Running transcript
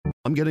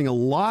I'm getting a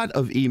lot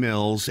of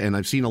emails, and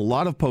I've seen a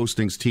lot of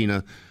postings,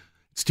 Tina.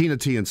 It's Tina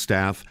T and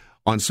staff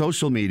on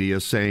social media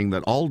saying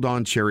that all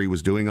Don Cherry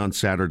was doing on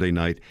Saturday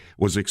night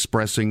was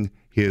expressing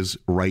his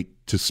right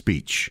to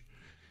speech.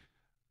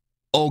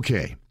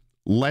 Okay,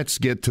 let's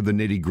get to the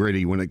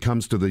nitty-gritty when it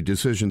comes to the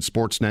decision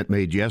Sportsnet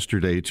made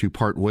yesterday to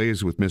part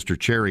ways with Mr.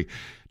 Cherry.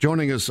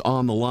 Joining us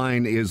on the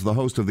line is the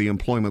host of the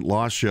Employment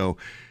Law Show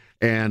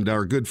and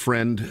our good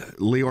friend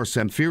Lior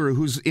Samfiru,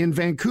 who's in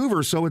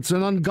Vancouver, so it's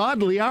an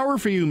ungodly hour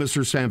for you,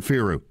 Mr.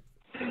 Samfiru.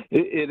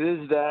 It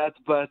is that,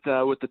 but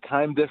with the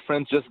time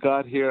difference, just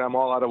got here, I'm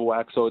all out of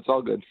whack, so it's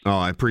all good. Oh,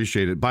 I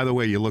appreciate it. By the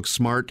way, you look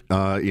smart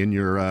in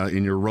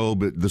your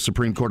robe at the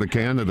Supreme Court of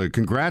Canada.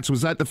 Congrats.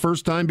 Was that the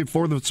first time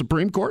before the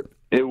Supreme Court?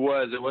 It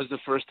was the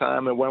first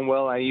time. It went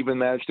well. I even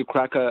managed to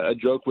crack a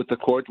joke with the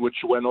court, which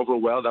went over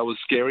well. That was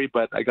scary,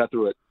 but I got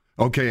through it.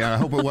 Okay, I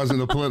hope it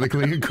wasn't a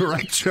politically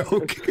incorrect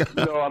joke.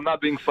 No, I'm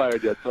not being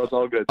fired yet, so it's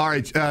all good. All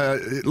right,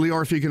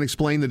 Lior, if you can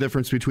explain the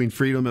difference between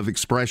freedom of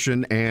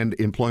expression and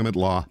employment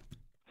law.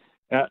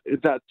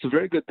 That's a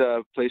very good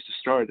place to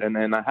start, and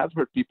I have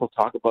heard people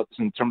talk about this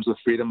in terms of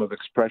freedom of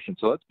expression.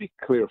 So let's be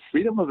clear.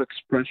 Freedom of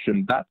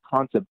expression, that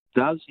concept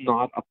does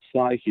not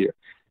apply here.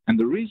 And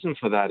the reason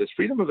for that is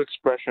freedom of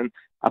expression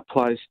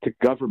applies to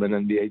government,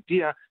 and the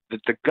idea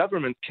that the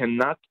government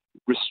cannot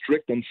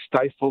restrict and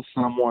stifle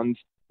someone's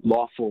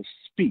lawful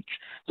speech.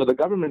 So the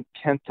government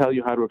can't tell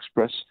you how to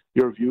express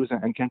your views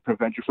and can't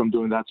prevent you from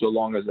doing that so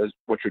long as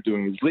what you're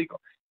doing is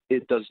legal.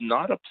 It does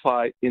not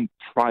apply in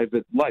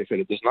private life, and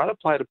it does not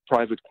apply to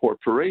private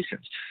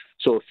corporations.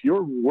 So if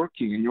you're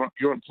working and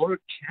your employer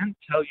can't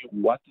tell you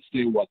what to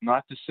say, what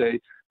not to say,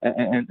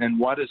 and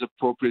what is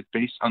appropriate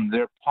based on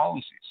their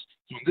policies.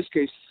 So in this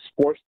case,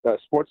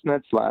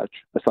 Sportsnet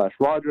slash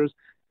Rogers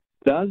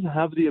does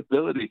have the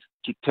ability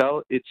to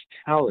tell its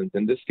talent,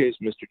 in this case,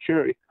 Mr.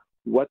 Cherry,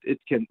 what he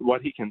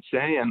can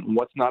say and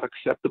what's not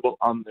acceptable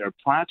on their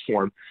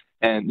platform.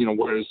 And,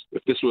 whereas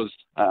if this was,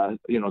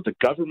 the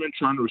government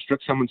trying to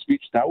restrict someone's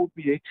speech, that would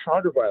be a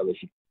charter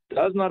violation. It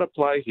does not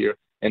apply here.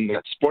 And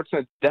that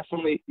Sportsnet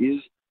definitely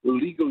is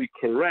legally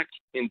correct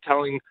in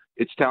telling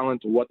its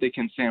talent what they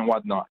can say and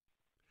what not.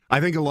 I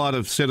think a lot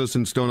of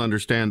citizens don't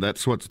understand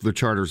that's what the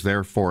charter's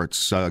there for.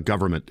 It's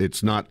government.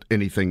 It's not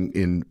anything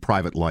in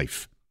private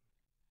life.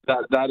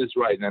 That is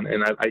right,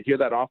 and I hear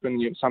that often.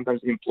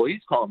 Sometimes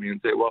employees call me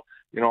and say, "Well,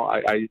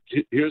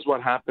 here's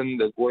what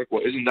happened at work.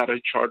 Well, isn't that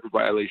a charter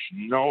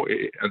violation?" No,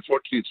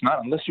 unfortunately, it's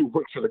not. Unless you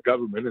work for the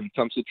government, in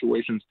some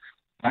situations,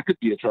 that could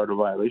be a charter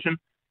violation.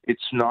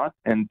 It's not,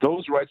 and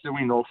those rights that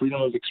we know,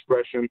 freedom of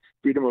expression,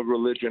 freedom of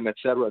religion,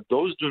 etc.,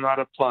 those do not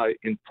apply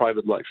in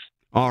private life.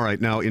 All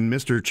right. Now, in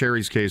Mr.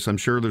 Cherry's case, I'm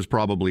sure there's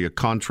probably a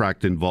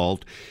contract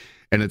involved,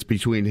 and it's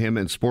between him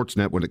and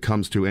Sportsnet when it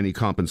comes to any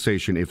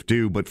compensation, if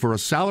due. But for a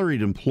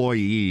salaried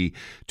employee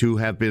to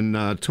have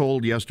been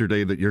told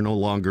yesterday that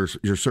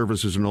your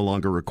services are no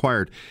longer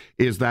required,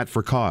 is that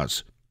for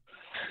cause?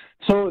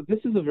 So this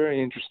is a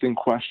very interesting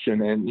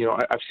question, and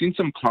I've seen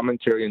some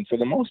commentary, and for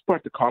the most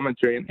part, the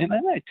commentary, and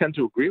I tend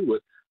to agree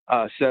with,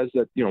 says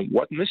that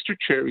what Mr.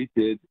 Cherry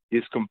did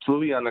is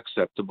completely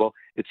unacceptable.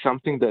 It's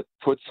something that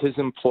puts his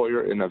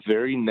employer in a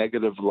very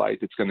negative light.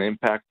 It's going to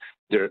impact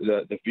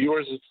the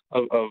viewers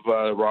of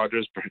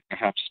Rogers,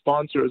 perhaps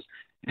sponsors,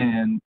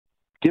 and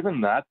given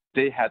that,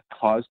 they had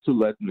cause to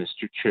let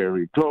Mr.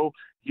 Cherry go.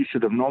 He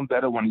should have known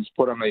better when he's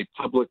put on a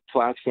public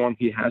platform.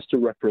 He has to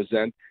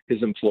represent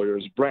his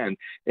employer's brand.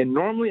 And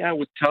normally I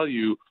would tell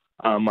you,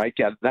 Mike,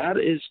 that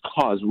is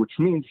cause, which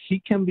means he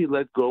can be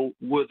let go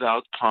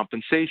without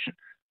compensation.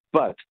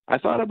 But I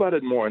thought about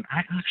it more, and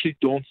I actually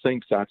don't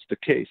think that's the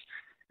case.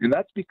 And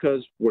that's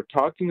because we're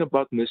talking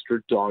about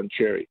Mr. Don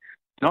Cherry.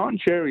 Don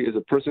Cherry is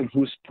a person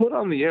who's put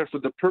on the air for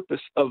the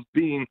purpose of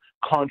being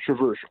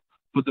controversial,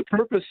 for the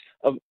purpose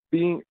of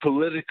being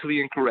politically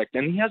incorrect.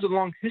 And he has a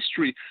long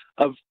history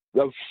of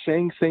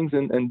saying things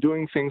and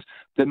doing things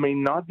that may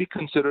not be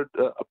considered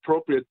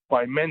appropriate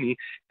by many,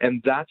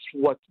 and that's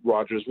what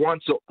Rogers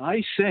wants. So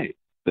I say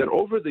that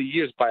over the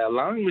years, by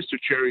allowing Mr.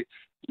 Cherry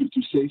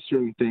to say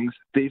certain things,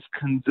 they've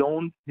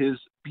condoned his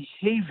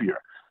behavior.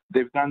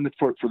 They've done it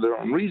for their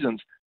own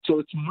reasons. So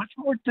it's much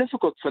more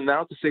difficult for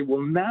now to say,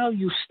 well, now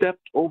you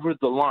stepped over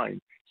the line.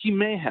 He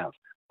may have,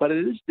 but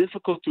it is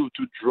difficult to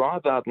draw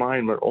that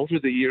line where over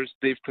the years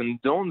they've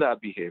condoned that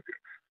behavior.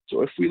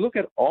 So if we look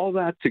at all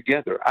that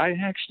together, I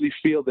actually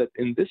feel that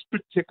in this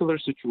particular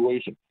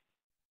situation,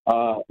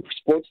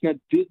 Sportsnet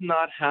did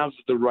not have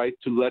the right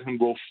to let him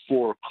go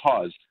for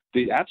cause.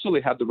 They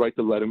absolutely had the right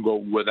to let him go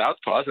without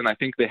cause, and I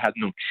think they had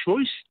no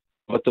choice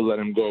but to let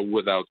him go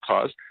without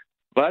cause.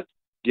 But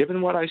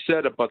given what I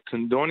said about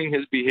condoning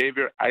his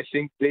behavior, I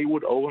think they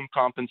would owe him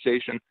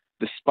compensation,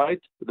 despite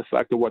the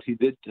fact that what he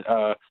did,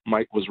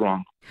 Mike, was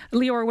wrong.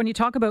 Lior, when you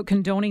talk about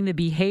condoning the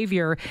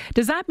behavior,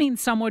 does that mean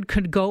someone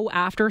could go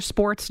after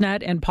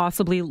Sportsnet and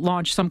possibly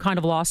launch some kind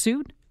of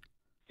lawsuit?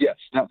 Yes,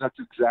 that's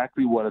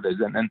exactly what it is.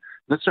 And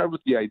let's start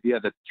with the idea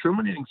that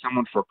terminating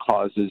someone for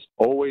cause is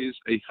always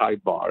a high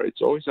bar.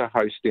 It's always a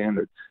high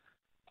standard.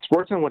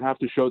 Sportsnet would have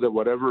to show that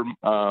whatever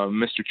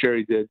Mr.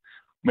 Cherry did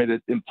made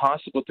it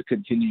impossible to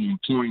continue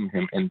employing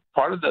him. And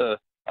part of the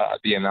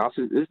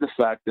analysis is the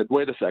fact that,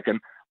 wait a second,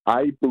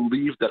 I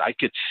believe that I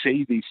could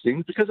say these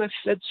things because I've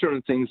said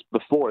certain things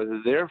before.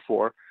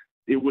 Therefore,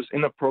 it was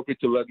inappropriate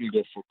to let me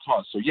go for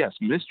cause. So, yes,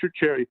 Mr.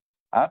 Cherry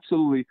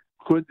absolutely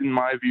could, in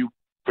my view,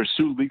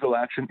 pursue legal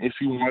action if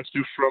he wants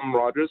to from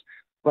Rogers,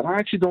 but I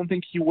actually don't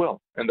think he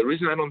will. And the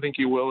reason I don't think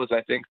he will is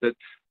I think that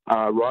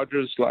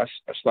Rogers /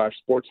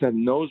 Sportsnet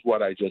knows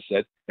what I just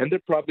said, and they're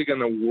probably going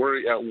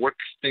to work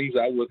things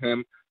out with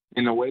him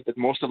in a way that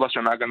most of us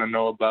are not going to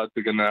know about.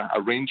 They're going to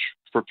arrange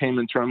for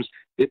payment terms.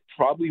 It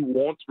probably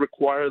won't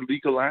require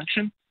legal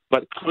action,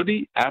 but could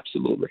he?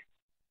 Absolutely.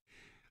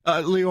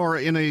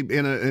 Lior,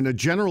 in a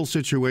general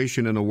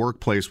situation in a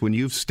workplace, when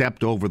you've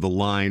stepped over the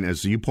line,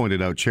 as you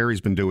pointed out,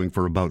 Cherry's been doing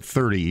for about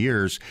 30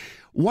 years,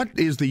 what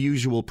is the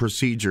usual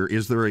procedure?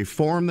 Is there a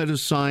form that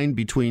is signed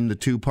between the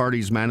two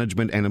parties,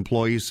 management and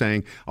employees,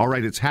 saying, all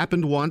right, it's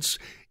happened once.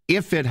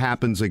 If it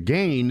happens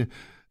again,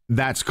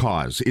 that's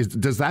cause.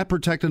 Does that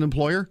protect an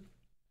employer?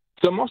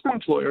 So most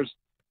employers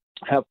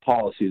have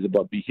policies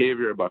about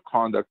behavior, about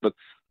conduct, but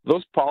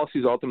those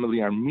policies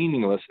ultimately are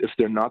meaningless if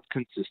they're not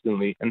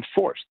consistently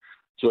enforced.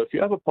 So if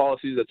you have a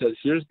policy that says,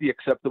 here's the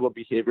acceptable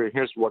behavior,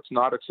 here's what's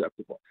not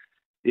acceptable.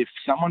 If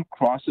someone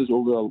crosses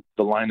over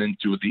the line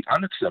into the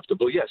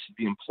unacceptable, yes,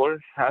 the employer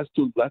has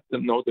to let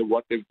them know that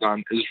what they've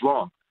done is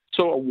wrong.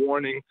 So a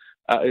warning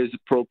is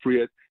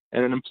appropriate,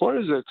 and an employer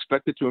is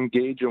expected to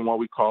engage in what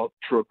we call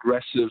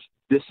progressive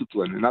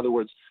discipline. In other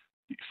words,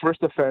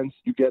 first offense,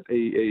 you get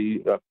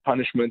a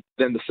punishment,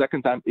 then the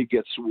second time it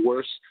gets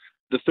worse,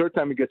 the third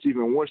time it gets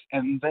even worse,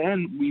 and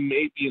then we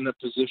may be in a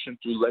position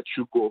to let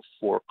you go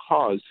for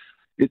cause.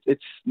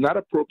 It's not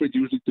appropriate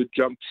usually to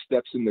jump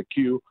steps in the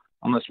queue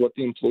unless what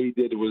the employee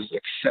did was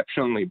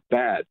exceptionally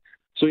bad.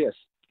 So yes,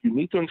 you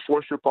need to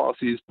enforce your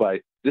policies by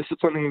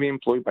disciplining the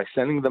employee, by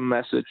sending the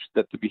message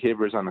that the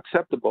behavior is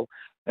unacceptable,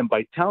 and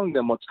by telling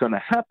them what's going to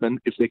happen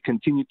if they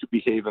continue to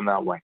behave in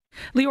that way.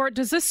 Lior,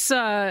 does this,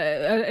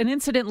 an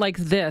incident like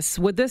this,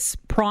 would this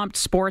prompt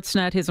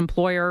Sportsnet, his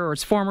employer or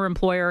his former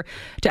employer,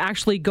 to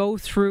actually go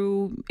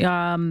through,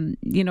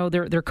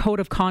 their code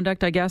of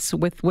conduct, I guess,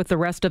 with the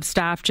rest of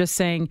staff, just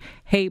saying,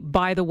 hey,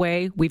 by the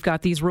way, we've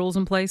got these rules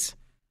in place?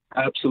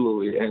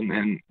 Absolutely.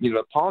 And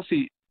the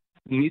policy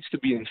needs to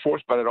be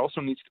enforced, but it also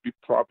needs to be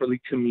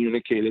properly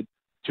communicated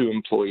to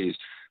employees.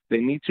 They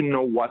need to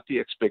know what the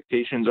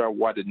expectations are,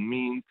 what it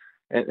means,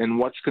 and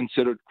what's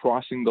considered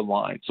crossing the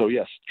line. So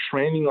yes,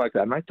 training like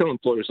that. And I tell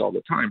employers all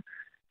the time,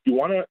 you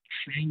want to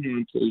train your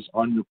employees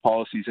on your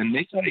policies and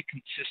make that a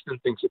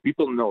consistent thing so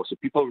people know, so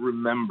people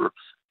remember.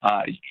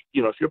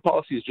 If your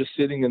policy is just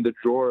sitting in the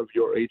drawer of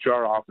your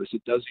HR office,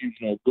 it does you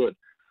no good.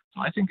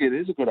 So I think it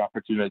is a good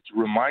opportunity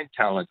to remind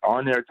talent,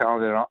 on-air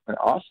talent and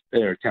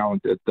off-air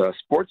talent at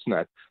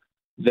Sportsnet,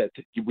 that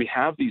we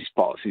have these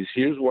policies.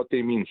 Here's what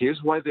they mean.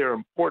 Here's why they're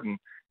important.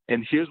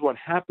 And here's what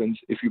happens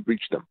if you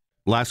breach them.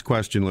 Last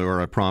question,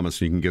 Lior. I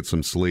promise you can get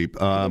some sleep.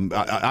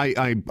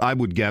 I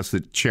would guess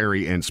that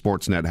Cherry and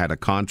Sportsnet had a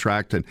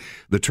contract, and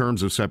the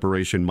terms of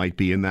separation might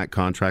be in that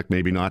contract,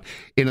 maybe not.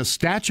 In a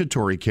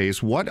statutory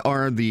case, what's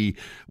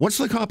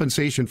the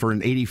compensation for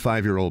an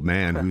 85-year-old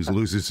man who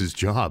loses his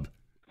job?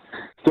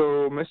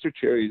 So Mr.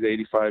 Cherry is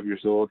 85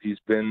 years old. He's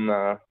been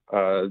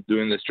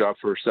doing this job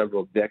for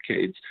several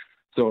decades.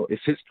 So if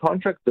his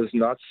contract does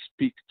not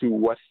speak to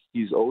what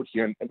he's owed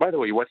here, and by the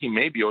way, what he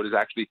may be owed is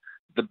actually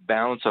the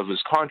balance of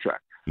his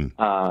contract,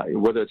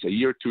 whether it's a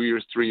year, 2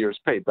 years, 3 years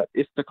pay. But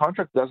if the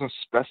contract doesn't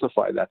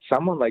specify that,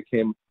 someone like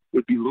him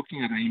would be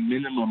looking at a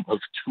minimum of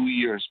 2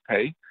 years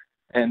pay.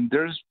 And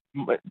there's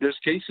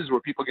cases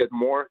where people get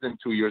more than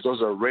 2 years.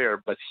 Those are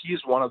rare, but he's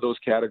one of those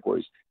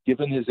categories.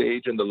 Given his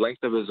age and the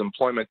length of his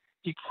employment,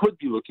 he could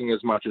be looking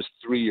as much as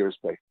 3 years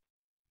pay.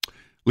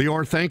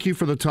 Lior, thank you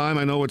for the time.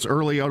 I know it's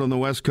early out on the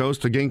West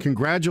Coast. Again,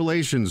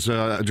 congratulations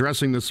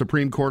addressing the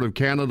Supreme Court of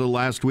Canada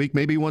last week.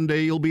 Maybe one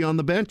day you'll be on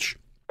the bench.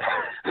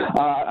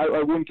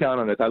 I wouldn't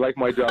count on it. I like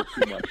my job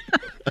too much.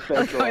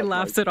 He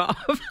laughs it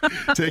off.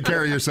 Take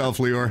care of yourself,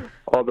 Lior.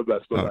 All the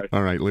best. Bye-bye.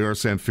 All right. Lior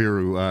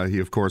Samfiru, he,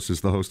 of course,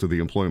 is the host of the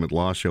Employment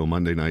Law Show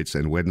Monday nights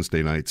and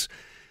Wednesday nights.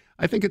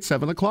 I think it's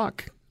 7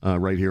 o'clock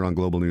right here on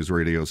Global News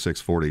Radio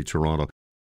 640 Toronto.